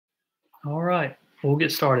All right, we'll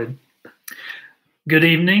get started. Good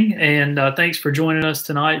evening, and thanks for joining us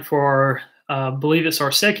tonight for our, I believe it's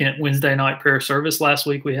our second Wednesday night prayer service. Last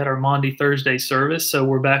week we had our Maundy Thursday service, so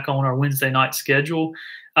we're back on our Wednesday night schedule.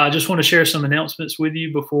 I just want to share some announcements with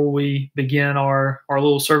you before we begin our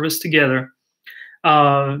little service together.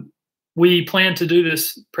 Uh, we plan to do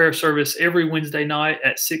this prayer service every Wednesday night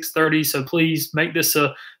at 6:30, so please make this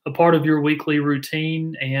a part of your weekly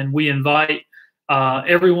routine, and we invite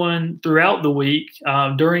everyone throughout the week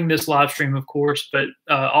during this live stream, of course, but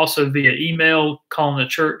also via email, calling the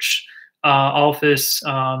church office,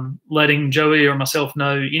 letting Joey or myself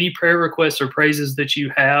know any prayer requests or praises that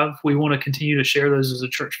you have. We want to continue to share those as a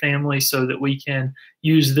church family so that we can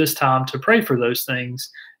use this time to pray for those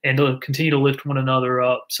things and to continue to lift one another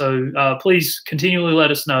up. So please continually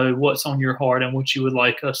let us know what's on your heart and what you would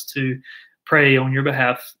like us to pray on your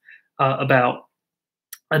behalf about.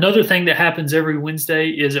 Another thing that happens every Wednesday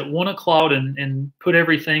is at 1 o'clock and put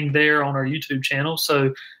everything there on our YouTube channel.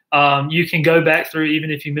 So you can go back through, even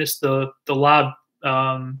if you missed the live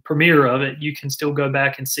premiere of it, you can still go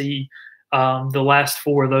back and see the last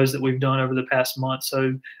four of those that we've done over the past month.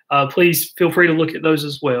 So please feel free to look at those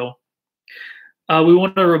as well. We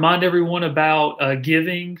want to remind everyone about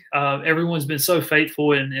giving. Everyone's been so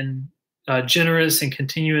faithful and generous and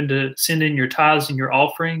continuing to send in your tithes and your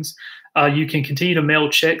offerings. You can continue to mail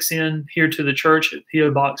checks in here to the church at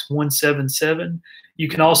P.O. Box 177. You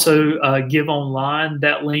can also give online.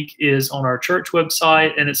 That link is on our church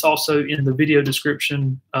website, and it's also in the video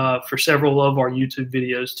description for several of our YouTube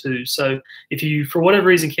videos too. So if you, for whatever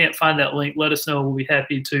reason, can't find that link, let us know. We'll be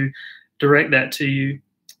happy to direct that to you.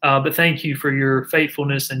 But thank you for your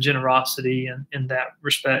faithfulness and generosity in that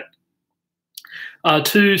respect.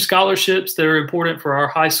 Two scholarships that are important for our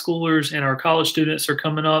high schoolers and our college students are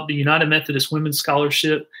coming up. The United Methodist Women's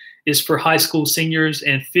Scholarship is for high school seniors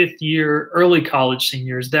and fifth-year early college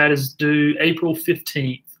seniors. That is due April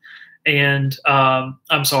 15th. And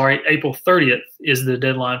I'm sorry, April 30th is the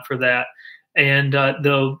deadline for that. And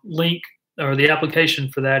the link or the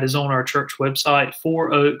application for that is on our church website,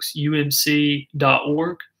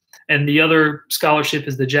 fouroaksumc.org. And the other scholarship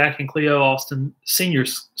is the Jack and Cleo Austin Senior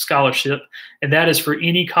Scholarship, and that is for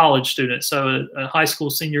any college student. So a high school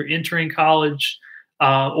senior entering college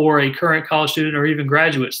or a current college student or even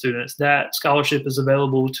graduate students, that scholarship is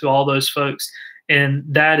available to all those folks. And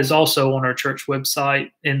that is also on our church website,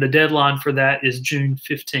 and the deadline for that is June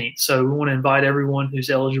 15th. So we want to invite everyone who's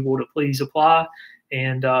eligible to please apply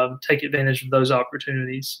and take advantage of those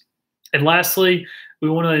opportunities. And lastly, we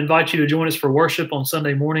want to invite you to join us for worship on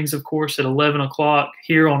Sunday mornings, of course, at 11 o'clock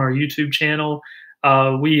here on our YouTube channel.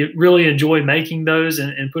 We really enjoy making those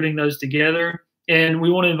and putting those together. And we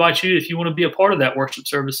want to invite you, if you want to be a part of that worship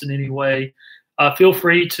service in any way, feel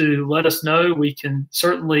free to let us know. We can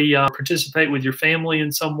certainly participate with your family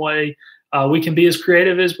in some way. We can be as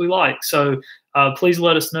creative as we like. So please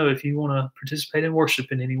let us know if you want to participate in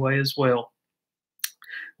worship in any way as well.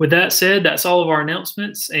 With that said, that's all of our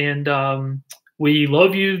announcements, and we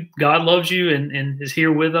love you. God loves you and is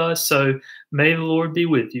here with us, so may the Lord be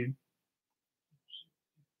with you.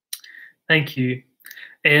 Thank you.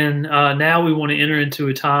 And now we want to enter into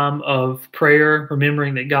a time of prayer,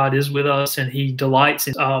 remembering that God is with us and he delights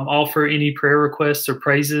in offer any prayer requests or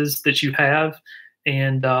praises that you have,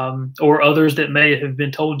 and or others that may have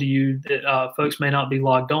been told to you that folks may not be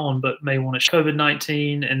logged on but may want to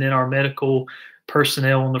COVID-19, and then our medical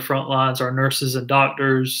personnel on the front lines, our nurses and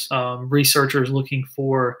doctors, researchers looking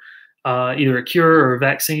for either a cure or a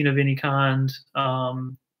vaccine of any kind,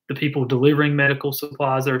 the people delivering medical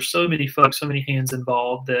supplies. There are so many folks, so many hands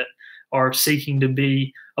involved that are seeking to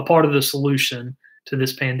be a part of the solution to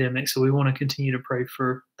this pandemic. So we want to continue to pray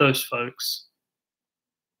for those folks.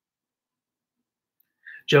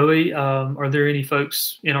 Joey, are there any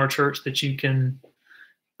folks in our church that you can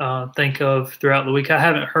think of throughout the week? I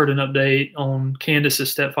haven't heard an update on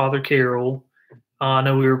Candace's stepfather, Carol. I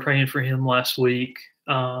know we were praying for him last week.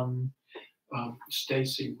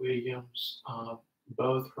 Stacy Williams,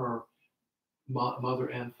 both her mother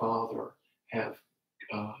and father have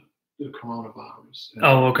the coronavirus.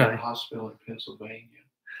 Oh, okay. In a hospital in Pennsylvania.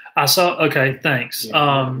 I saw. Okay, thanks.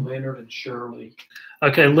 Yeah, Leonard and Shirley.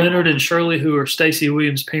 Okay, Leonard and Shirley, who are Stacy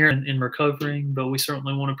Williams' parents in recovering, but we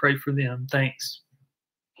certainly want to pray for them. Thanks.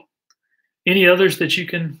 Any others that you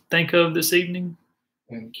can think of this evening?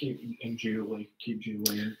 And Julie. Keep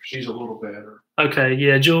Julie in. She's a little better. Okay,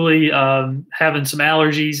 yeah, Julie having some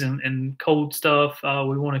allergies and cold stuff.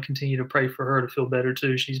 We want to continue to pray for her to feel better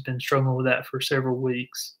too. She's been struggling with that for several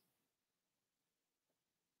weeks.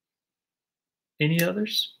 Any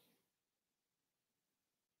others?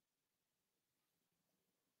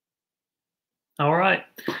 All right.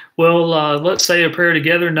 Well, let's say a prayer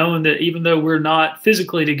together, knowing that even though we're not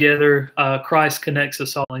physically together, Christ connects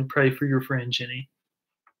us all. And pray for your friend, Jenny.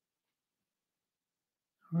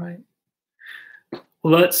 All right.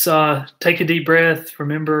 Well, let's take a deep breath.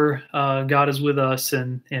 Remember, God is with us,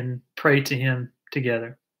 and pray to Him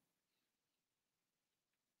together.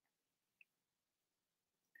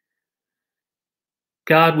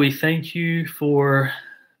 God, we thank you for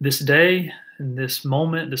this day and this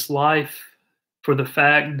moment, this life, for the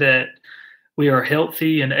fact that we are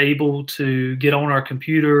healthy and able to get on our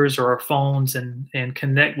computers or our phones and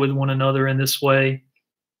connect with one another in this way.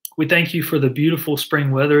 We thank you for the beautiful spring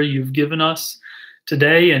weather you've given us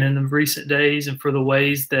today and in the recent days, and for the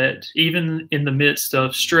ways that even in the midst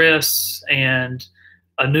of stress and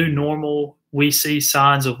a new normal, we see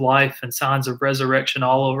signs of life and signs of resurrection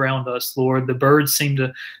all around us, Lord. The birds seem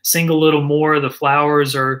to sing a little more. The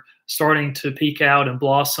flowers are starting to peek out and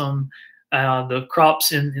blossom. The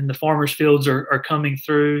crops in the farmers' fields are coming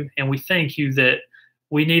through. And we thank you that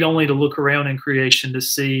we need only to look around in creation to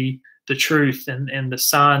see the truth and the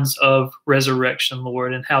signs of resurrection,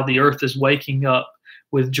 Lord, and how the earth is waking up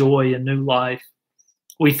with joy and new life.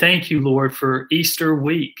 We thank you, Lord, for Easter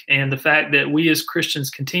week and the fact that we as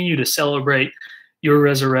Christians continue to celebrate your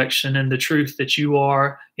resurrection and the truth that you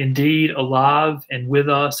are indeed alive and with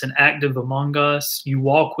us and active among us. You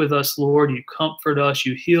walk with us, Lord. You comfort us.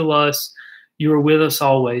 You heal us. You are with us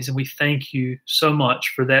always. And we thank you so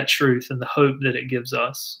much for that truth and the hope that it gives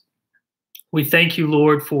us. We thank you,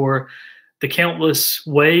 Lord, for the countless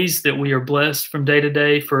ways that we are blessed from day to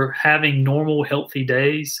day, for having normal, healthy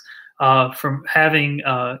days, from having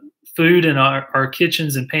food in our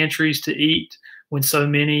kitchens and pantries to eat when so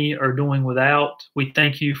many are doing without. We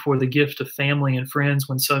thank you for the gift of family and friends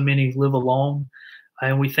when so many live alone.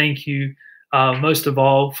 And we thank you most of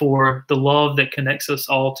all for the love that connects us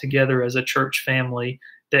all together as a church family,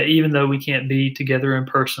 that even though we can't be together in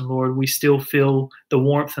person, Lord, we still feel the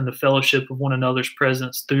warmth and the fellowship of one another's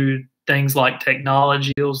presence through things like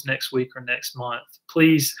technology deals next week or next month.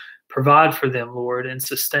 Please provide for them, Lord, and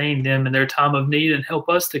sustain them in their time of need, and help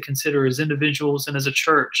us to consider as individuals and as a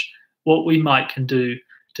church what we can do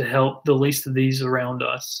to help the least of these around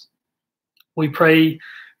us. We pray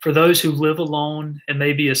for those who live alone and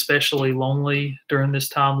may be especially lonely during this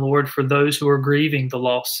time, Lord, for those who are grieving the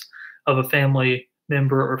loss of a family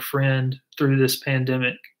member or friend through this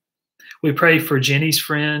pandemic. We pray for Jenny's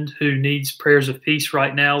friend who needs prayers of peace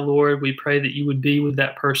right now, Lord. We pray that you would be with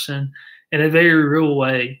that person in a very real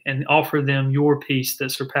way and offer them your peace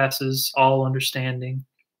that surpasses all understanding.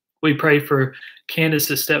 We pray for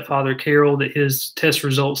Candace's stepfather, Carol, that his test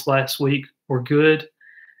results last week were good.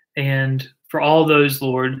 And for all those,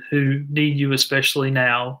 Lord, who need you especially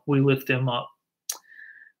now, we lift them up.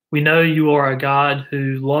 We know you are a God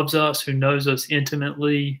who loves us, who knows us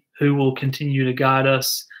intimately, who will continue to guide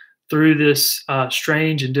us through this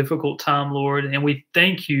strange and difficult time, Lord. And we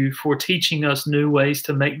thank you for teaching us new ways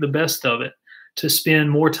to make the best of it, to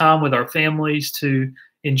spend more time with our families, to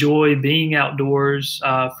enjoy being outdoors,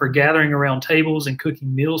 for gathering around tables and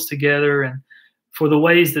cooking meals together, and for the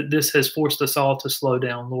ways that this has forced us all to slow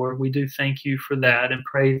down, Lord. We do thank you for that and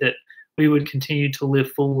pray that we would continue to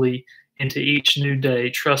live fully into each new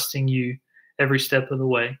day, trusting you every step of the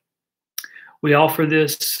way. We offer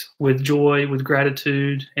this with joy, with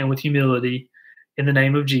gratitude, and with humility in the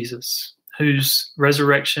name of Jesus, whose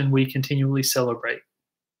resurrection we continually celebrate.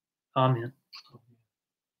 Amen.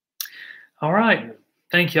 All right.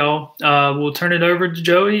 Thank y'all. We'll turn it over to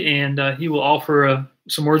Joey, and he will offer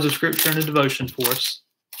some words of scripture and a devotion for us.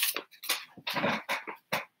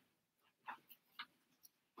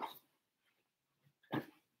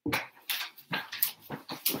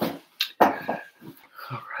 All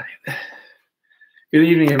right. Good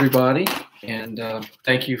evening, everybody, and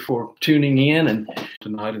thank you for tuning in and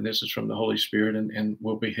tonight. And this is from the Holy Spirit, and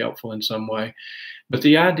will be helpful in some way. But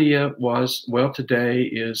the idea was, well, today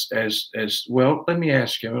is as well. Let me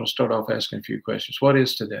ask you. I'm going to start off asking a few questions. What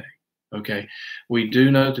is today? Okay, we do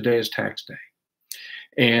know today is tax day,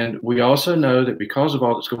 and we also know that because of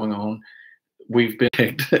all that's going on, we've been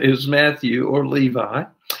picked as Matthew, or Levi,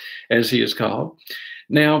 as he is called.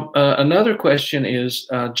 Now, another question is,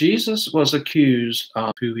 Jesus was accused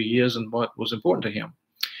of who he is and what was important to him.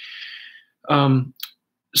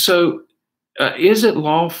 So is it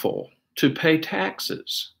lawful to pay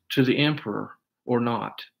taxes to the emperor or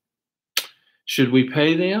not? Should we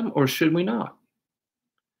pay them or should we not?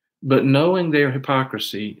 But knowing their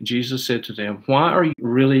hypocrisy, Jesus said to them, why are you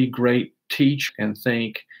really great? Teach and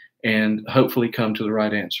think and hopefully come to the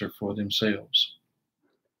right answer for themselves.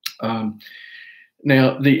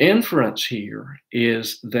 Now, the inference here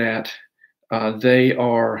is that they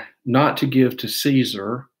are not to give to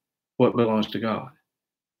Caesar what belongs to God.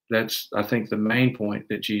 That's, I think, the main point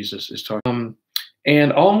that Jesus is talking.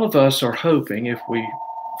 And all of us are hoping, if we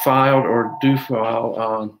filed or do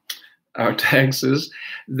file our taxes,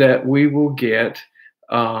 that we will get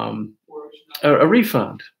a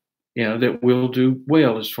refund, that we'll do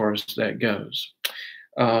well as far as that goes.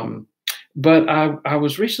 But I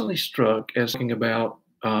was recently struck as thinking about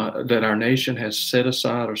that our nation has set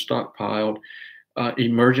aside or stockpiled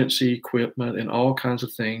emergency equipment and all kinds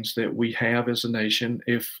of things that we have as a nation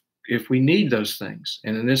if we need those things.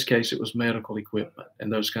 And in this case, it was medical equipment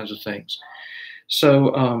and those kinds of things.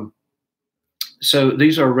 So so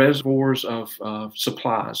these are reservoirs of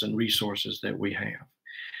supplies and resources that we have.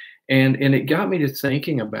 And it got me to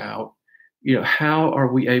thinking about, how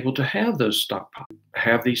are we able to have those stockpiles,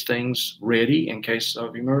 have these things ready in case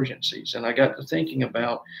of emergencies? And I got to thinking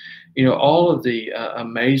about, all of the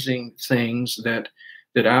amazing things that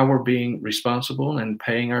our being responsible and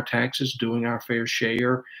paying our taxes, doing our fair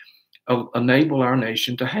share, enable our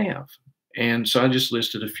nation to have. And so I just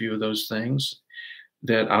listed a few of those things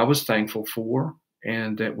that I was thankful for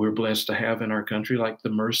and that we're blessed to have in our country, like the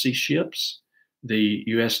Mercy ships, the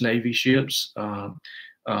U.S. Navy ships,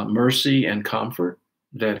 Mercy and Comfort,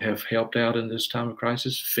 that have helped out in this time of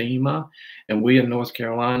crisis, FEMA, and we in North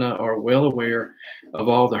Carolina are well aware of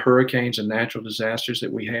all the hurricanes and natural disasters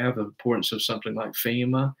that we have, the importance of something like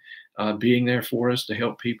FEMA being there for us to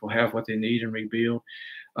help people have what they need and rebuild.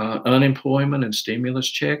 Unemployment and stimulus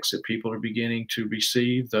checks that people are beginning to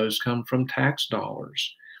receive, those come from tax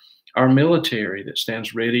dollars. Our military that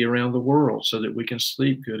stands ready around the world so that we can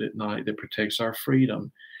sleep good at night, that protects our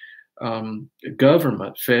freedom.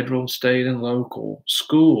 Government, federal, state, and local,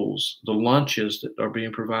 schools, the lunches that are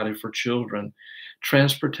being provided for children,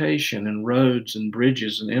 transportation and roads and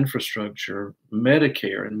bridges and infrastructure,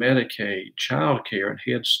 Medicare and Medicaid, child care and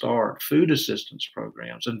Head Start, food assistance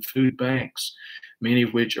programs and food banks, many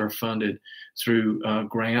of which are funded through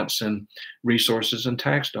grants and resources and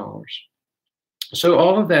tax dollars. So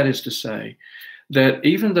all of that is to say that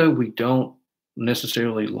even though we don't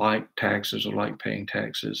necessarily like taxes or like paying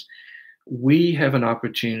taxes, we have an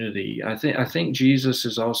opportunity. I think Jesus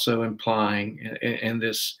is also implying in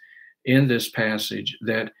this passage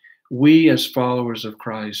that we as followers of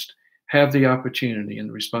Christ have the opportunity and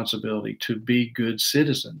the responsibility to be good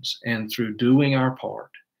citizens, and through doing our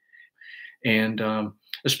part. And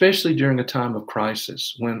especially during a time of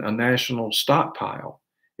crisis, when a national stockpile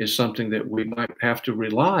is something that we might have to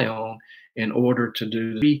rely on in order to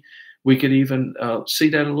do. We could even see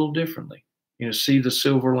that a little differently. See the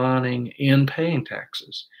silver lining in paying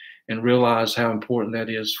taxes and realize how important that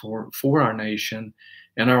is for our nation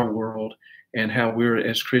and our world, and how we're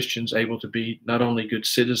as Christians able to be not only good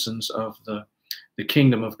citizens of the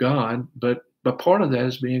kingdom of God, but part of that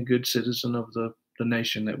is being a good citizen of the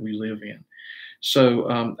nation that we live in.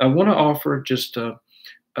 So I want to offer just a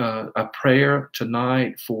prayer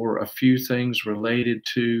tonight for a few things related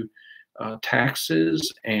to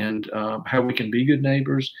taxes and how we can be good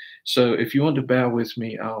neighbors. So if you want to bow with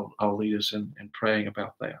me, I'll lead us in praying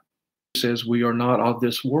about that. It says, we are not of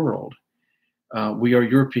this world. We are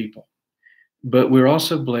your people, but we're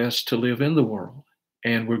also blessed to live in the world,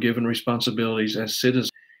 and we're given responsibilities as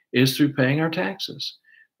citizens is through paying our taxes.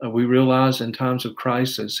 We realize in times of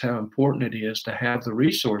crisis how important it is to have the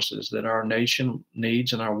resources that our nation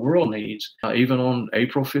needs and our world needs, even on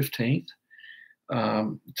April 15th,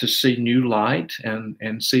 to see new light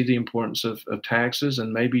and see the importance of taxes.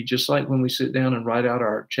 And maybe just like when we sit down and write out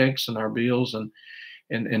our checks and our bills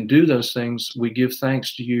and do those things, we give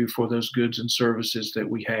thanks to you for those goods and services that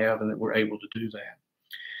we have and that we're able to do that.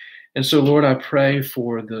 And so, Lord, I pray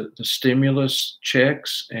for the stimulus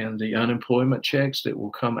checks and the unemployment checks that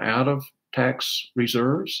will come out of tax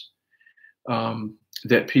reserves,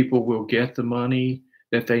 that people will get the money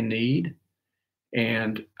that they need.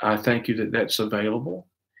 And I thank you that that's available.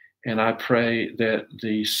 And I pray that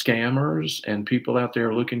the scammers and people out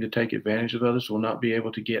there looking to take advantage of others will not be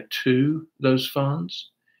able to get to those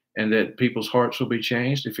funds, and that people's hearts will be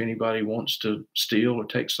changed if anybody wants to steal or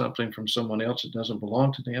take something from someone else that doesn't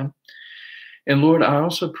belong to them. And Lord, I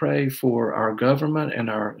also pray for our government and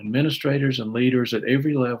our administrators and leaders at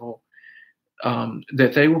every level,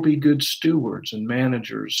 that they will be good stewards and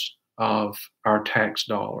managers of our tax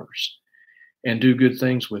dollars and do good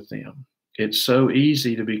things with them. It's so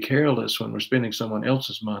easy to be careless when we're spending someone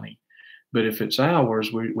else's money. But if it's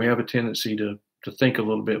ours, we have a tendency to think a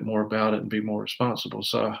little bit more about it and be more responsible.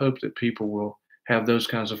 So I hope that people will have those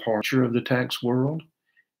kinds of hearts of the tax world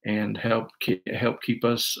and help keep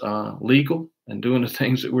us legal and doing the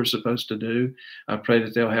things that we're supposed to do. I pray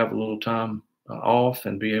that they'll have a little time off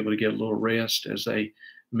and be able to get a little rest as they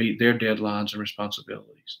meet their deadlines and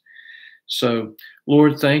responsibilities. So,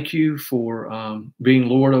 Lord, thank you for being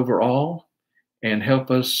Lord over all, and help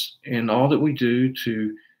us in all that we do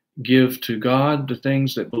to give to God the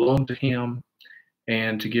things that belong to him,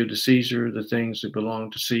 and to give to Caesar the things that belong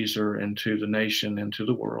to Caesar, and to the nation and to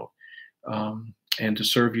the world, and to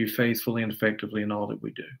serve you faithfully and effectively in all that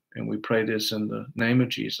we do. And we pray this in the name of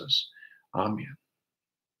Jesus. Amen.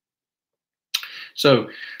 So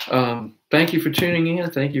thank you for tuning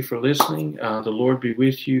in. Thank you for listening. The Lord be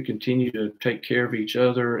with you. Continue to take care of each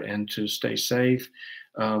other and to stay safe.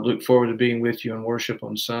 Look forward to being with you in worship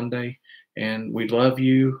on Sunday. And we love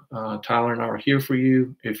you. Tyler and I are here for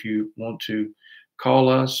you. If you want to call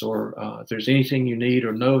us, or if there's anything you need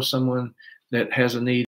or know someone that has a need,